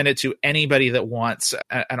would recommend it to anybody that wants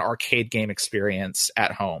an arcade game experience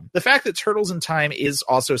at home. The fact that Turtles in Time is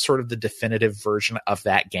also sort of the definitive version of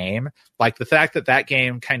that game, like the fact that that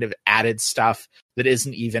game kind of added stuff that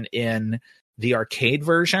isn't even in the arcade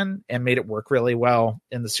version and made it work really well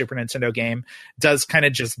in the Super Nintendo game, does kind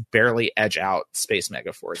of just barely edge out Space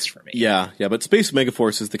Megaforce for me. Yeah, but Space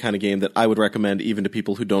Megaforce is the kind of game that I would recommend even to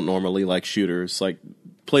people who don't normally like shooters. Like,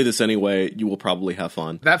 play this anyway, you will probably have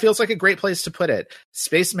fun. That feels like a great place to put it.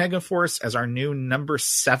 Space Megaforce as our new number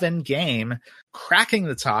 7 game, cracking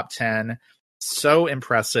the top 10. So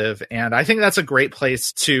impressive. And I think that's a great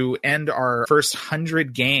place to end our first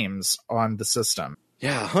 100 games on the system.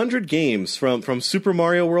 Yeah, 100 games from Super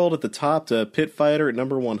Mario World at the top to Pit Fighter at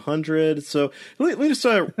number 100. So let me just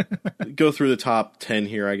go through the top 10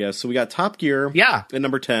 here, I guess. So we got Top Gear at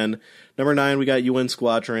number 10. Number 9, we got UN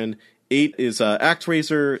Squadron. 8 is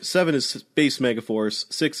ActRaiser. 7 is Space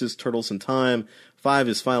Megaforce. 6 is Turtles in Time. 5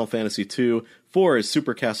 is Final Fantasy 2. 4 is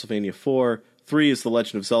Super Castlevania 4. 3 is The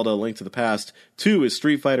Legend of Zelda: Link to the Past. 2 is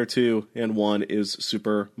Street Fighter 2. And 1 is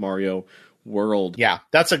Super Mario World. Yeah,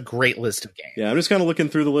 that's a great list of games. Yeah, I'm just kind of looking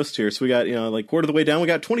through the list here. So we got, quarter of the way down, we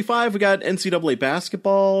got 25. We got NCAA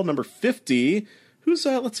basketball, number 50. Who's,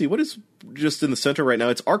 let's see, what is just in the center right now?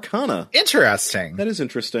 It's Arcana. Interesting. That is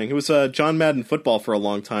interesting. It was John Madden football for a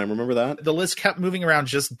long time. Remember that? The list kept moving around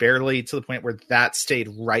just barely to the point where that stayed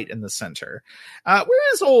right in the center.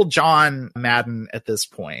 Where is old John Madden at this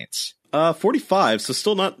point? 45, so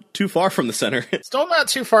still not too far from the center. Still not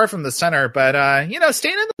too far from the center, but,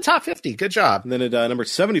 staying in the top 50. Good job. And then at number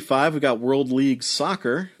 75, we got World League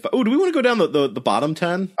Soccer. Oh, do we want to go down the bottom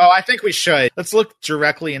 10? Oh, I think we should. Let's look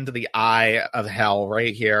directly into the eye of hell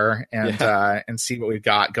right here and see what we've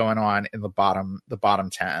got going on in the bottom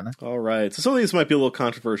 10. All right. So some of these might be a little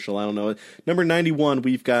controversial. I don't know. Number 91,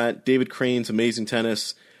 we've got David Crane's Amazing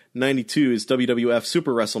Tennis. 92 is WWF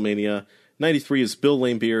Super WrestleMania. 93 is Bill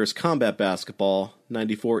Laimbeer's Combat Basketball.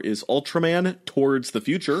 94 is Ultraman Towards the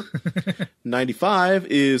Future. 95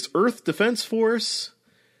 is Earth Defense Force.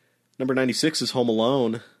 Number 96 is Home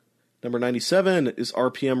Alone. Number 97 is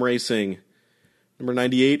RPM Racing. Number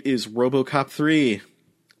 98 is RoboCop 3.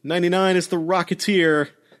 99 is The Rocketeer.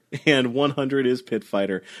 and 100 is Pit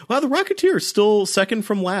Fighter. Wow, the Rocketeer is still second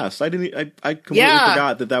from last. I completely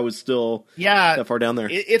forgot that was still that far down there.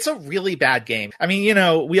 It's a really bad game. I mean,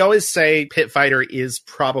 we always say Pit Fighter is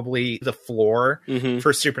probably the floor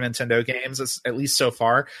for Super Nintendo games, at least so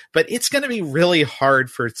far, but it's going to be really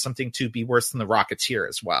hard for something to be worse than the Rocketeer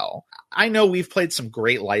as well. I know we've played some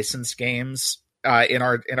great licensed games in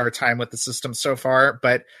our time with the system so far,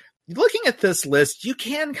 but looking at this list, you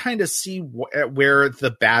can kind of see where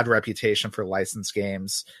the bad reputation for licensed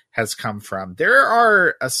games has come from. There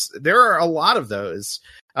are a lot of those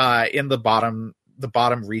in the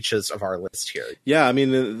bottom reaches of our list here. Yeah, I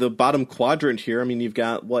mean the bottom quadrant here. I mean you've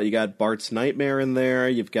got Bart's Nightmare in there.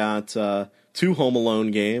 You've got 2 Home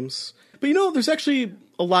Alone games, but there's actually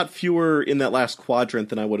a lot fewer in that last quadrant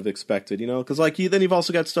than I would have expected. Because then you've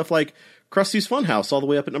also got stuff like Krusty's Funhouse all the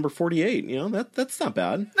way up at number 48. That's not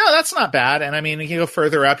bad. No, that's not bad. And I mean, you go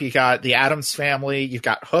further up, you got the Addams Family, you've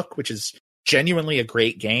got Hook, which is genuinely a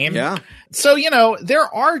great game. Yeah. So, there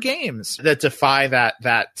are games that defy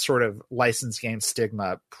that sort of licensed game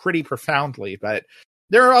stigma pretty profoundly, but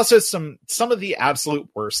there are also some of the absolute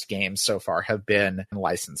worst games so far have been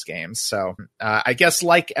licensed games. So I guess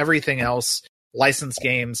like everything else, licensed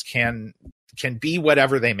games can be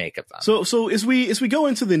whatever they make of them. So as we go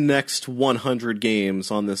into the next 100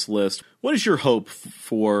 games on this list, what is your hope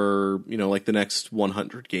for, the next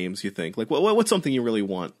 100 games, you think? Like, what's something you really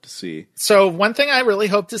want to see? So one thing I really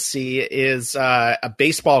hope to see is a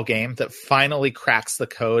baseball game that finally cracks the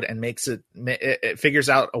code and it figures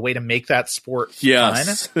out a way to make that sport fun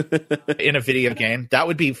in a video game. That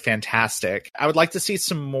would be fantastic. I would like to see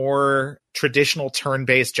some more traditional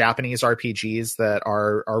turn-based Japanese RPGs that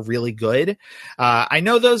are really good. I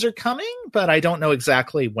know those are coming, but I don't know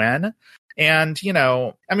exactly when. And,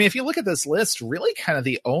 if you look at this list, really kind of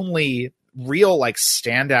the only real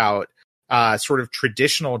standout sort of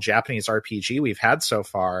traditional Japanese RPG we've had so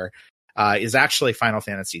far is actually Final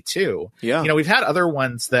Fantasy II. Yeah. We've had other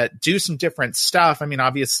ones that do some different stuff. I mean,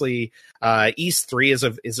 obviously, Ys 3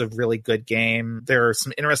 is a really good game. There are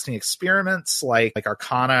some interesting experiments like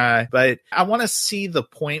Arcana, but I want to see the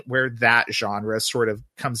point where that genre sort of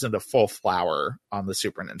comes into full flower on the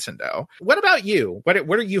Super Nintendo. What about you? What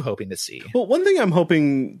are you hoping to see? Well, one thing I'm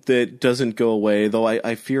hoping that doesn't go away, though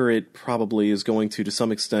I fear it probably is going to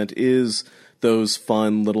some extent, is those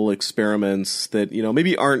fun little experiments that,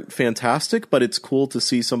 maybe aren't fantastic, but it's cool to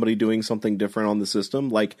see somebody doing something different on the system,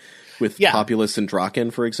 like with Populous and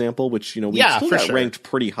Draken, for example, which, we still got ranked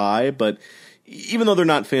pretty high, but even though they're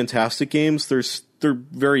not fantastic games, they're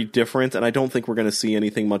very different, and I don't think we're going to see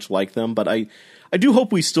anything much like them, but I do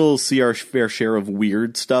hope we still see our fair share of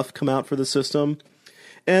weird stuff come out for the system.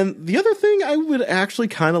 And the other thing I would actually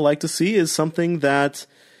kind of like to see is something that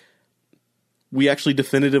we actually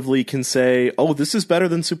definitively can say, oh, this is better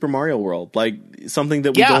than Super Mario World. Like, something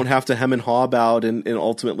that we don't have to hem and haw about and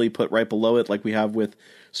ultimately put right below it, like we have with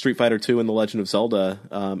Street Fighter II and The Legend of Zelda,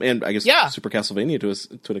 and I guess Super Castlevania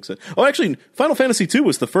to an extent. Oh, actually, Final Fantasy II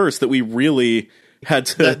was the first that we really had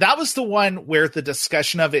to... That was the one where the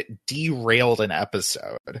discussion of it derailed an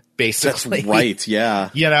episode, basically. That's right, yeah.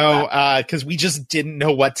 Because we just didn't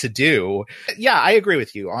know what to do. Yeah, I agree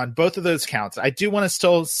with you on both of those counts. I do want to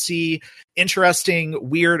still see interesting,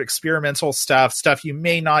 weird, experimental stuff you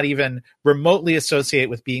may not even remotely associate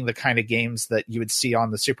with being the kind of games that you would see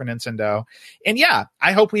on the Super Nintendo. And yeah,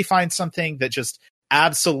 I hope we find something that just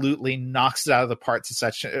absolutely knocks it out of the park to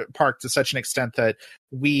such an extent that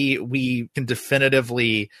we can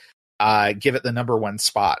definitively give it the number one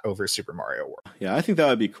spot over Super Mario World. Yeah, I think that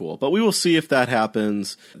would be cool, but we will see if that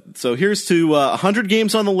happens. So here's to 100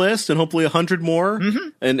 games on the list, and hopefully 100 more,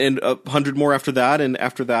 and 100 more after that,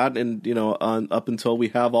 and up until we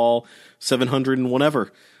have all 700 and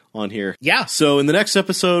whatever on here. Yeah. So in the next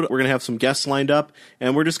episode, we're going to have some guests lined up,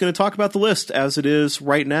 and we're just going to talk about the list as it is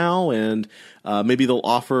right now, and maybe they'll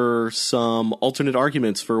offer some alternate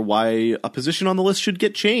arguments for why a position on the list should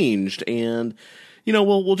get changed, and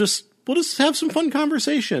we'll just have some fun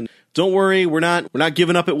conversation. Don't worry, we're not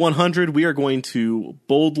giving up at 100. We are going to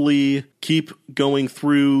boldly keep going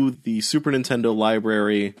through the Super Nintendo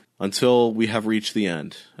library until we have reached the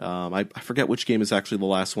end. I forget which game is actually the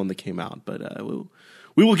last one that came out, but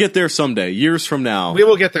we will get there someday, years from now. We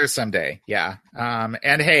will get there someday, yeah.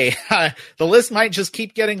 And hey, the list might just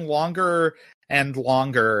keep getting longer and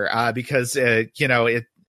longer because, it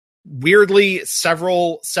weirdly,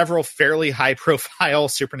 several fairly high-profile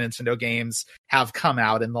Super Nintendo games have come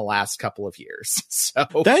out in the last couple of years. So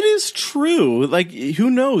that is true. Like,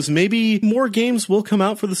 who knows? Maybe more games will come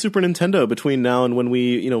out for the Super Nintendo between now and when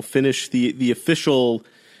we, finish the official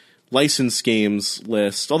licensed games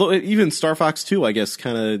list. Although even Star Fox 2, I guess,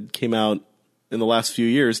 kind of came out in the last few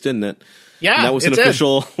years, didn't it? Yeah, and that was an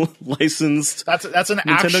official licensed. That's an Nintendo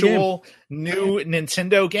actual new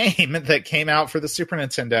Nintendo game that came out for the Super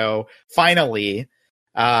Nintendo finally,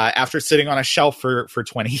 after sitting on a shelf for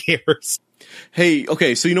 20 years. Hey,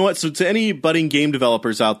 okay, so you know what? So to any budding game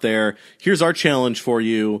developers out there, here's our challenge for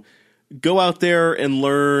you. Go out there and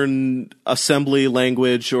learn assembly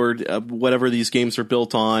language or whatever these games are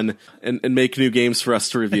built on and make new games for us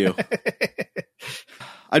to review.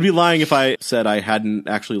 I'd be lying if I said I hadn't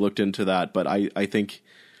actually looked into that, but I think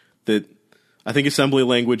assembly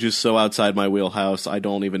language is so outside my wheelhouse, I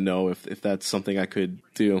don't even know if that's something I could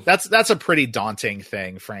do. That's a pretty daunting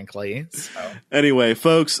thing, frankly. So. Anyway,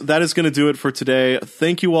 folks, that is going to do it for today.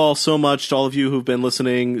 Thank you all so much to all of you who've been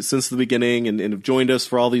listening since the beginning and have joined us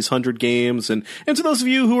for all these 100 games. And to those of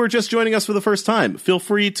you who are just joining us for the first time, feel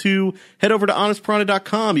free to head over to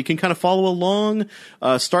honestpiranha.com. You can kind of follow along,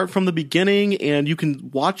 start from the beginning, and you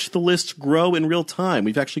can watch the list grow in real time.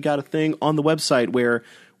 We've actually got a thing on the website where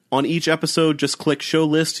on each episode, just click show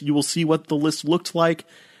list. You will see what the list looked like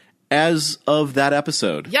as of that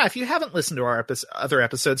episode. Yeah, if you haven't listened to our other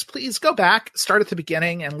episodes, please go back, start at the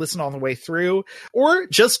beginning and listen all the way through, or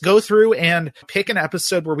just go through and pick an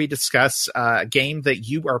episode where we discuss a game that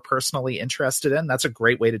you are personally interested in. That's a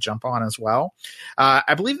great way to jump on as well.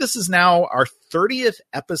 I believe this is now our 30th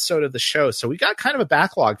episode of the show, so we got kind of a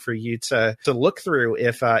backlog for you to look through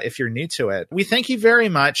if you're new to it. We thank you very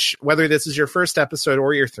much, whether this is your first episode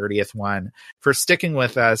or your 30th one, for sticking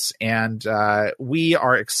with us, and we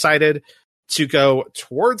are excited to go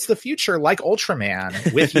towards the future like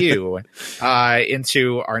Ultraman with you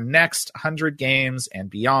into our next 100 games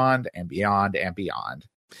and beyond and beyond and beyond.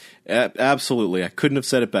 Absolutely. I couldn't have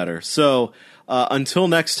said it better. So until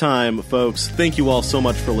next time, folks, thank you all so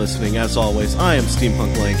much for listening. As always, I am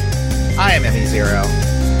Steampunk Link. I am Emmy Zero.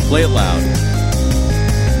 Play it loud.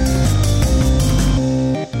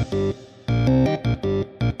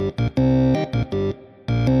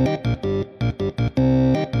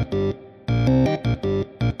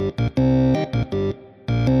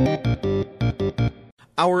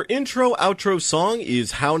 Our intro-outro song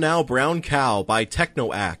is How Now Brown Cow by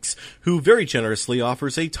Technoaxe, who very generously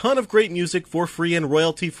offers a ton of great music for free and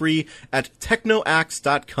royalty-free at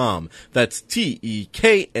technoaxe.com. That's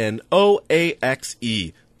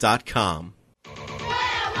TEKNOAXE.com.